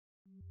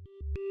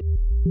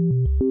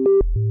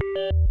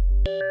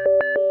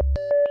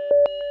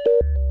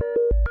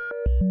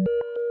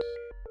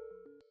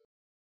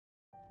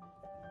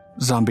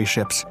Zombie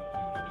ships.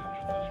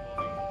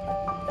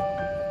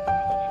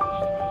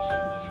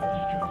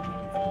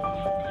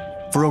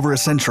 For over a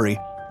century,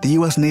 the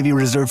U.S. Navy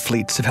Reserve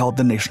fleets have held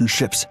the nation's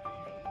ships.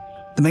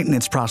 The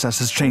maintenance process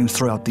has changed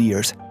throughout the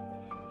years.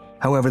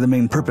 However, the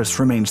main purpose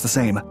remains the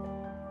same: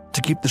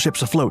 to keep the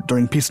ships afloat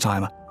during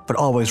peacetime, but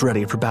always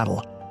ready for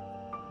battle.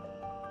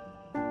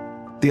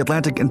 The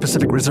Atlantic and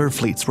Pacific Reserve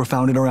fleets were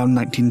founded around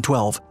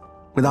 1912,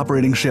 with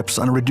operating ships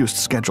on a reduced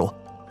schedule.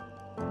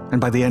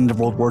 And by the end of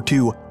World War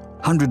II,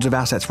 hundreds of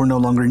assets were no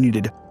longer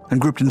needed and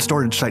grouped in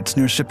storage sites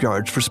near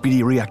shipyards for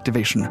speedy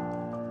reactivation.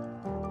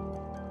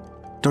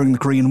 During the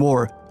Korean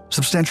War,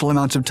 substantial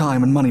amounts of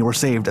time and money were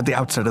saved at the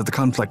outset of the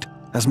conflict,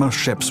 as most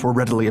ships were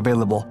readily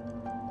available.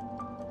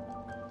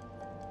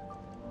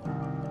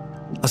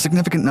 A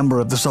significant number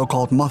of the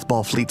so-called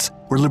Mothball Fleets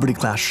were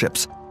Liberty-class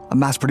ships, a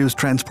mass-produced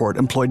transport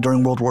employed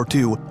during World War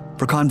II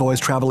for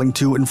convoys traveling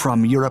to and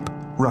from Europe,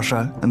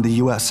 Russia, and the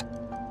US.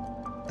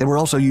 They were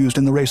also used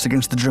in the race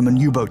against the German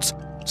U-boats,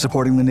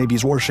 supporting the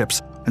Navy's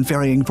warships and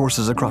ferrying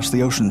forces across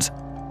the oceans.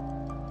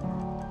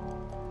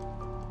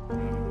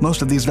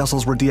 Most of these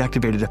vessels were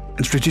deactivated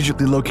and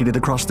strategically located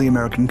across the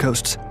American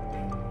coasts,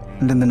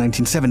 and in the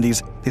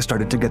 1970s, they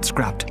started to get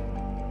scrapped.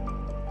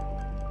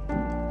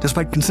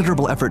 Despite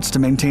considerable efforts to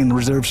maintain the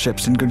reserve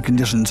ships in good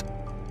conditions,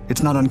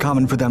 it's not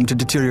uncommon for them to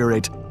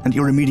deteriorate and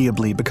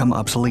irremediably become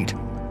obsolete.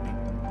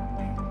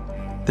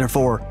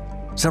 Therefore,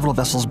 several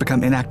vessels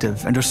become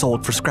inactive and are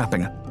sold for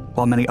scrapping,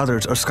 while many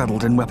others are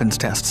scuttled in weapons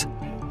tests.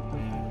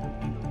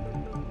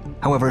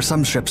 However,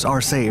 some ships are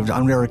saved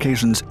on rare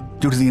occasions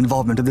due to the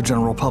involvement of the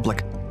general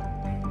public.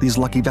 These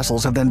lucky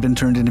vessels have then been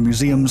turned into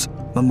museums,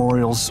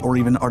 memorials, or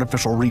even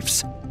artificial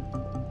reefs.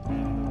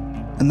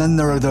 And then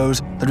there are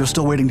those that are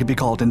still waiting to be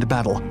called into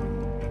battle.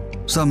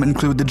 Some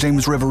include the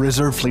James River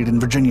Reserve Fleet in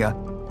Virginia,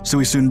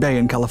 Suisun Bay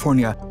in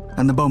California,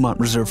 and the Beaumont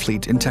Reserve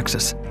Fleet in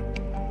Texas.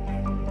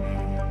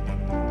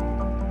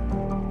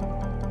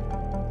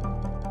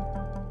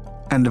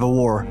 End of a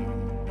war.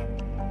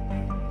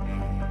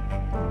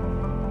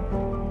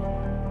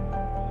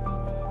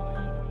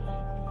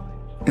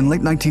 In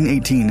late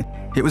 1918,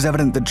 it was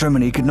evident that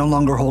Germany could no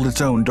longer hold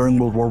its own during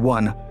World War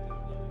I.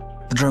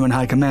 The German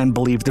High Command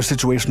believed their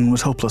situation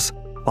was hopeless,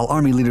 while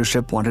Army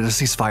leadership wanted a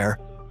ceasefire.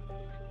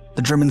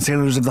 The German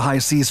sailors of the High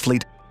Seas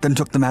Fleet then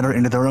took the matter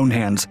into their own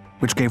hands,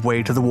 which gave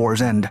way to the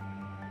war's end.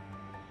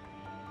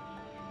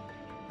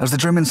 As the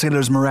German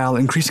sailors' morale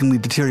increasingly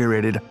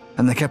deteriorated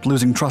and they kept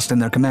losing trust in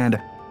their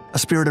command, a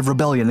spirit of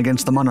rebellion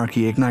against the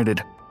monarchy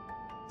ignited.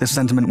 This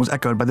sentiment was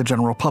echoed by the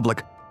general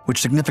public,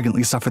 which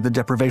significantly suffered the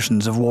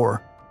deprivations of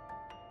war.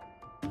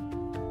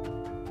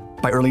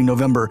 By early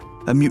November,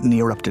 a mutiny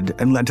erupted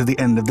and led to the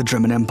end of the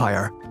German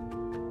Empire.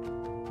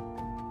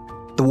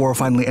 The war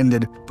finally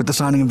ended with the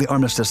signing of the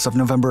armistice of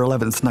November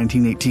 11,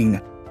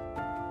 1918.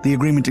 The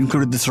agreement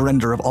included the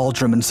surrender of all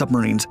German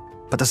submarines,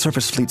 but the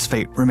surface fleet's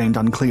fate remained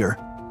unclear.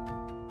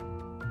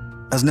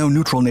 As no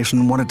neutral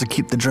nation wanted to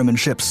keep the German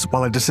ships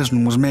while a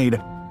decision was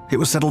made, it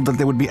was settled that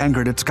they would be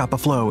anchored at Scapa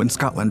Flow in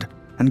Scotland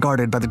and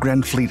guarded by the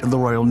Grand Fleet of the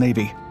Royal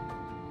Navy.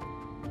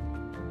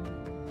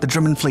 The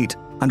German fleet,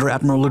 under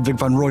Admiral Ludwig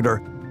von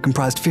Reuter,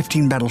 comprised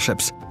 15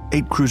 battleships,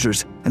 8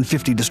 cruisers, and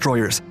 50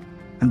 destroyers,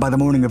 and by the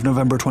morning of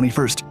November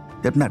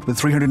 21st, it met with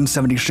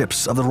 370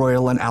 ships of the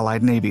Royal and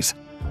Allied navies.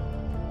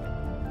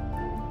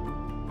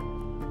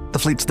 The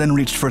fleets then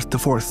reached Firth to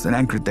Forth and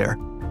anchored there.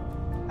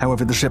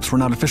 However, the ships were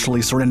not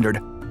officially surrendered,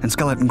 and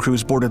skeleton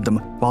crews boarded them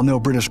while no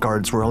British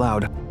guards were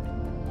allowed.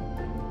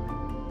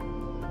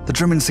 The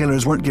German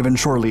sailors weren't given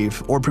shore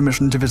leave or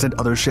permission to visit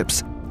other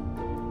ships.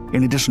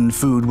 In addition,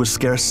 food was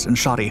scarce and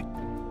shoddy,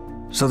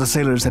 so the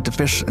sailors had to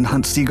fish and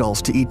hunt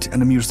seagulls to eat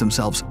and amuse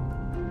themselves.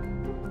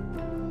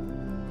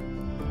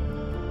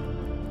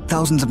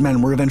 Thousands of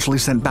men were eventually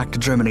sent back to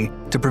Germany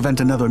to prevent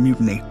another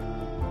mutiny.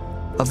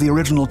 Of the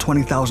original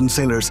 20,000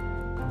 sailors,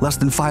 less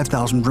than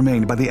 5,000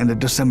 remained by the end of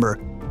December,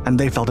 and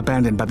they felt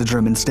abandoned by the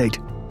German state.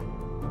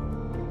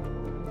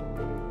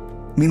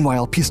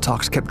 Meanwhile, peace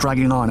talks kept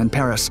dragging on in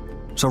Paris,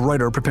 so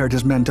Reuter prepared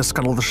his men to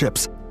scuttle the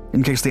ships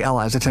in case the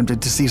Allies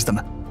attempted to seize them.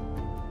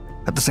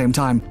 At the same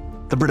time,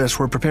 the British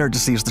were prepared to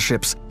seize the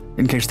ships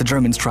in case the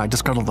Germans tried to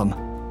scuttle them.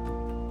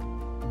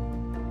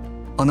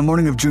 On the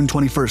morning of June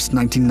 21,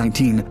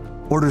 1919,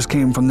 orders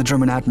came from the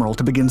German admiral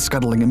to begin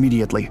scuttling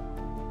immediately.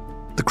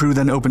 The crew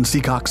then opened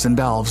seacocks and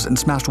valves and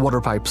smashed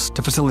water pipes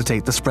to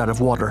facilitate the spread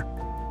of water.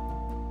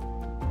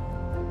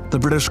 The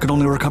British could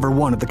only recover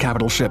one of the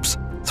capital ships,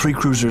 3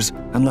 cruisers,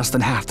 and less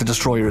than half the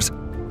destroyers,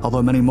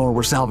 although many more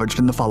were salvaged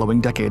in the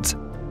following decades.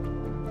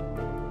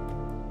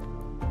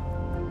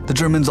 The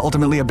Germans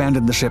ultimately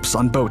abandoned the ships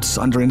on boats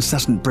under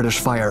incessant British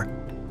fire.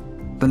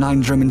 The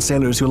 9 German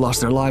sailors who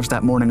lost their lives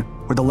that morning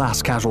were the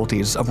last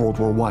casualties of World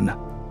War I.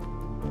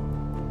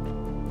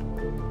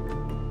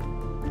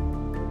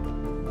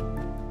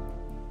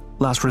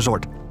 Last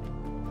resort.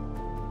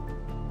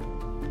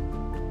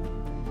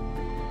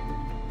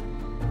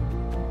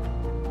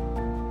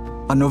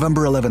 On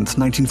November 11,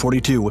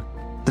 1942,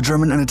 the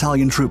German and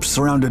Italian troops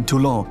surrounded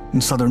Toulon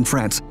in southern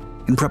France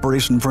in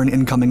preparation for an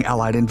incoming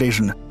Allied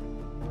invasion.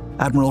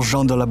 Admiral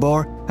Jean de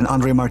Laborde and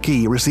André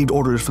Marquis received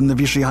orders from the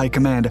Vichy High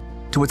Command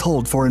to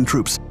withhold foreign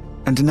troops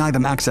and deny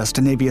them access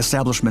to Navy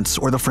establishments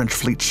or the French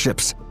fleet's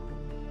ships.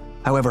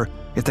 However,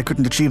 if they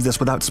couldn't achieve this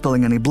without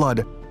spilling any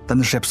blood, then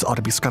the ships ought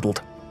to be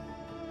scuttled.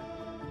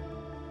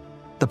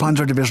 The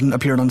Panzer Division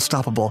appeared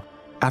unstoppable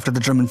after the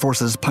German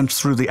forces punched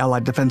through the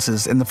Allied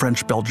defenses in the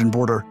French-Belgian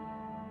border.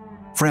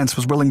 France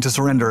was willing to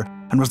surrender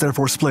and was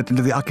therefore split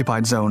into the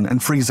occupied zone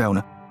and free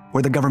zone,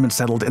 where the government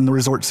settled in the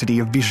resort city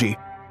of Vichy.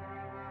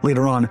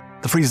 Later on,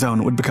 the free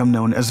zone would become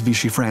known as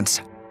Vichy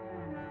France.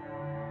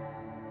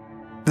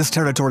 This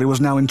territory was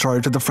now in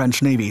charge of the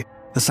French Navy,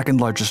 the second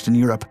largest in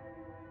Europe.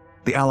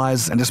 The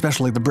Allies, and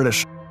especially the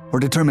British, were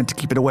determined to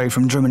keep it away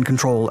from German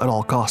control at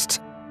all costs.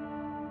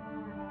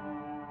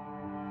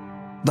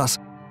 Thus,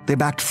 they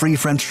backed Free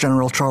French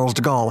General Charles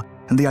de Gaulle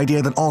and the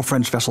idea that all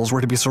French vessels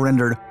were to be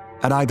surrendered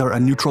at either a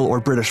neutral or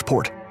British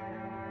port.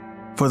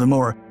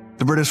 Furthermore,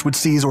 the British would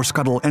seize or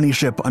scuttle any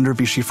ship under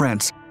Vichy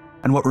France,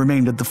 and what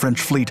remained of the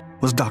French fleet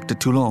was docked at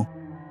Toulon.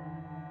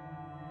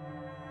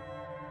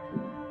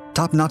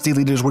 Top Nazi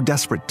leaders were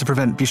desperate to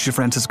prevent Vichy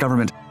France's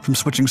government from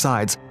switching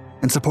sides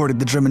and supported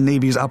the German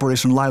Navy's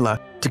Operation Lila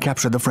to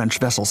capture the French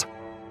vessels.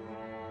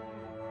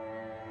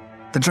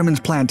 The Germans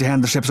planned to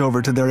hand the ships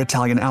over to their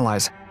Italian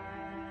allies.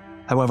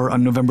 However,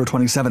 on November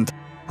 27th,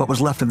 what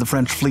was left of the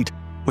French fleet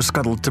was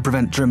scuttled to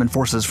prevent German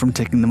forces from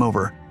taking them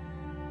over.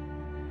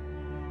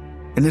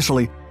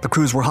 Initially, the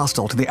crews were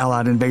hostile to the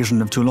Allied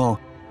invasion of Toulon,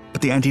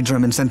 but the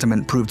anti-German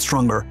sentiment proved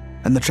stronger,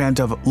 and the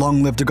chant of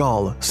 "Long live de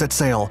Gaulle, set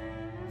sail"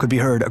 could be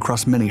heard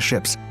across many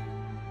ships.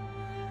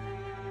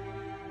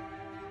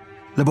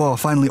 Laborde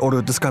finally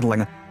ordered the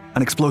scuttling,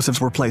 and explosives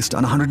were placed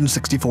on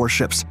 164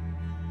 ships.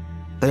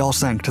 They all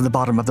sank to the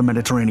bottom of the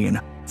Mediterranean,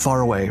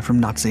 far away from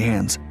Nazi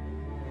hands.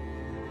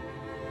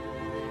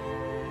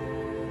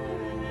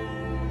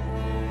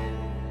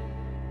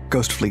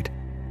 Ghost Fleet.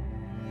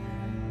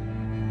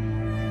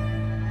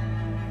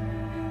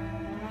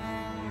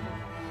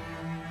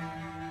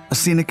 A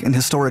scenic and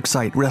historic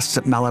site rests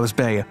at Mallows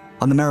Bay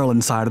on the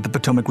Maryland side of the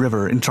Potomac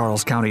River in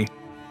Charles County.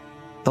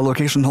 The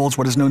location holds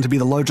what is known to be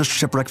the largest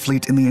shipwreck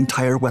fleet in the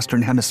entire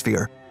Western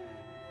Hemisphere.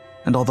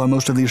 And although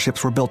most of these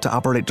ships were built to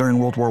operate during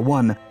World War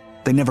I,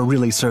 they never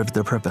really served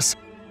their purpose.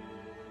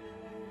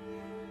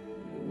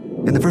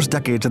 In the first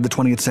decades of the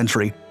 20th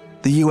century,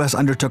 the U.S.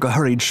 undertook a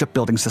hurried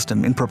shipbuilding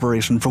system in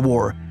preparation for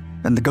war,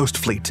 and the Ghost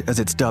Fleet, as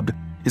it's dubbed,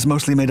 is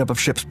mostly made up of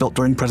ships built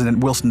during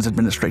President Wilson's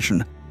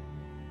administration.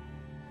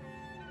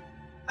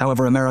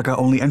 However, America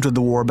only entered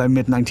the war by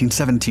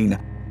mid-1917,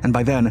 and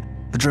by then,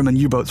 the German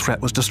U-boat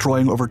threat was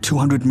destroying over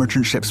 200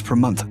 merchant ships per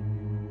month.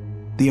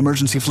 The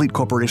Emergency Fleet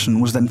Corporation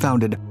was then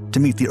founded to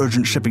meet the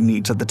urgent shipping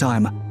needs at the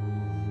time.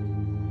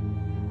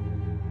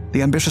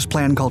 The ambitious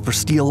plan called for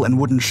steel and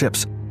wooden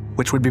ships,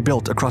 which would be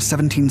built across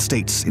 17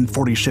 states in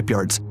 40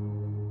 shipyards.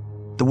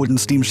 The wooden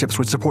steamships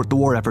would support the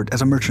war effort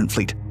as a merchant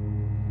fleet.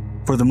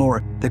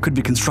 Furthermore, they could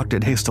be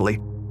constructed hastily,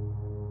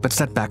 but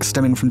setbacks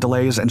stemming from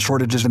delays and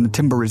shortages in the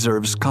timber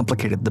reserves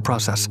complicated the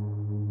process.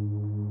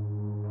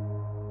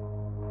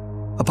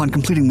 Upon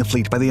completing the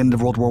fleet by the end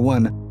of World War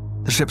I,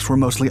 the ships were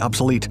mostly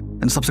obsolete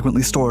and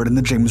subsequently stored in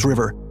the James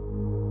River.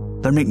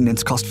 Their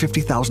maintenance cost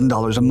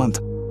 $50,000 a month,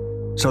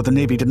 so the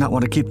Navy did not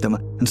want to keep them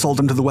and sold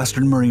them to the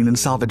Western Marine and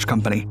Salvage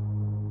Company.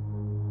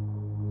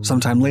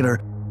 Sometime later,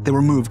 they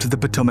were moved to the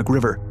Potomac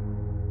River,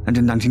 and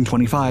in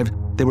 1925,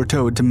 they were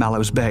towed to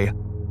Mallows Bay.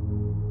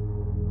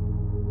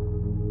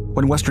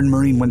 When Western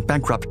Marine went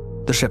bankrupt,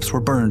 the ships were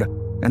burned,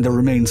 and their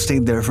remains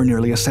stayed there for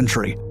nearly a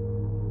century.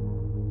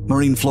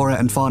 Marine flora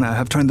and fauna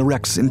have turned the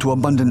wrecks into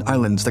abundant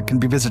islands that can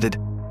be visited,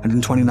 and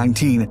in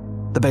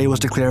 2019, the bay was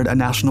declared a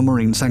National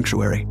Marine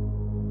Sanctuary.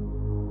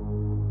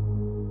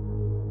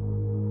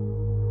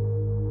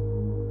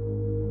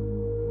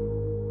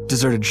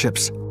 Deserted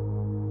ships.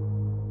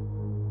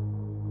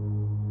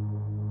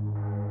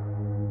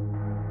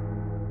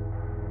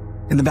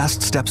 In the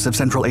vast steppes of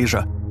Central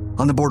Asia,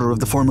 on the border of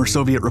the former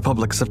Soviet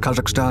republics of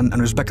Kazakhstan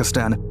and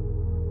Uzbekistan,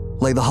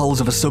 lay the hulls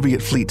of a Soviet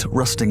fleet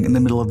rusting in the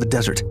middle of the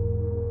desert.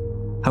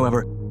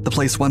 However, the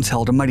place once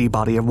held a mighty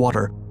body of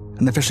water,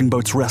 and the fishing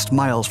boats rest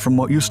miles from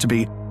what used to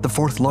be the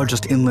fourth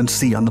largest inland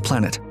sea on the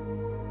planet.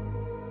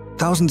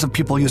 Thousands of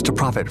people used to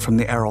profit from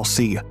the Aral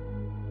Sea.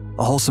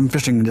 A wholesome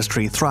fishing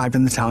industry thrived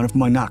in the town of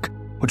Moynak,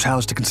 which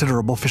housed a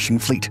considerable fishing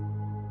fleet.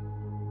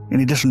 In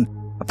addition,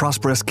 a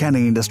prosperous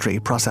canning industry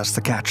processed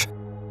the catch.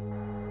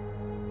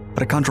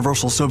 But a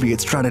controversial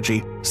Soviet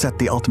strategy set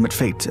the ultimate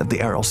fate of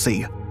the Aral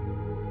Sea.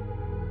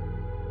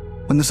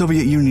 When the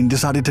Soviet Union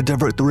decided to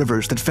divert the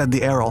rivers that fed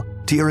the Aral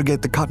to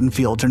irrigate the cotton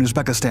fields in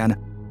Uzbekistan,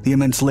 the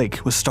immense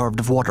lake was starved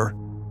of water.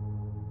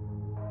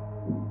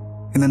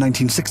 In the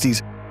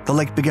 1960s, the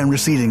lake began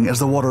receding as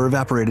the water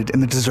evaporated in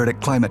the desertic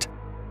climate.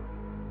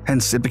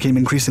 Hence, it became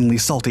increasingly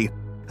salty,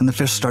 and the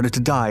fish started to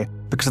die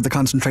because of the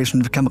concentration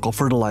of chemical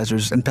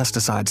fertilizers and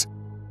pesticides.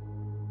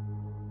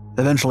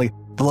 Eventually,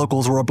 the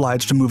locals were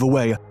obliged to move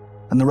away,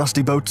 and the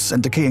rusty boats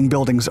and decaying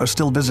buildings are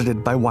still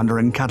visited by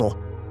wandering cattle.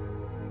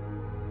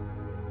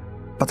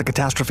 But the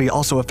catastrophe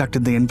also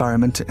affected the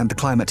environment and the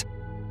climate.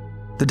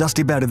 The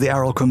dusty bed of the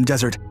Aralkum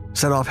Desert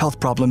set off health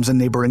problems in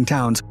neighboring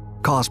towns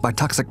caused by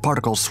toxic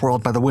particles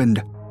swirled by the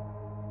wind.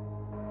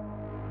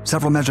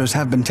 Several measures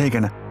have been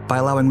taken by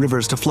allowing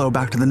rivers to flow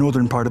back to the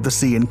northern part of the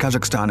sea in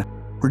Kazakhstan,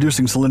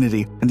 reducing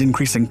salinity and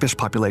increasing fish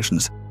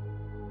populations.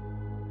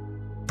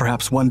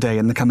 Perhaps one day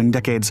in the coming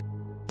decades,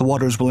 the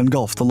waters will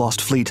engulf the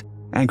lost fleet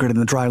anchored in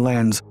the dry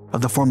lands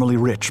of the formerly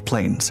rich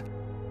plains.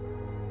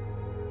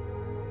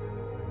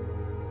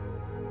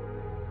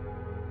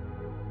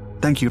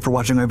 Thank you for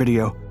watching our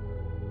video.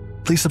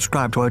 Please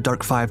subscribe to our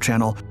Dark 5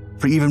 channel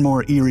for even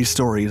more eerie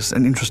stories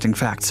and interesting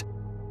facts.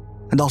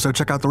 And also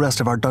check out the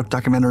rest of our Dark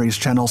Documentaries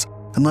channels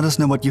and let us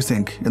know what you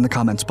think in the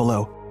comments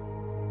below.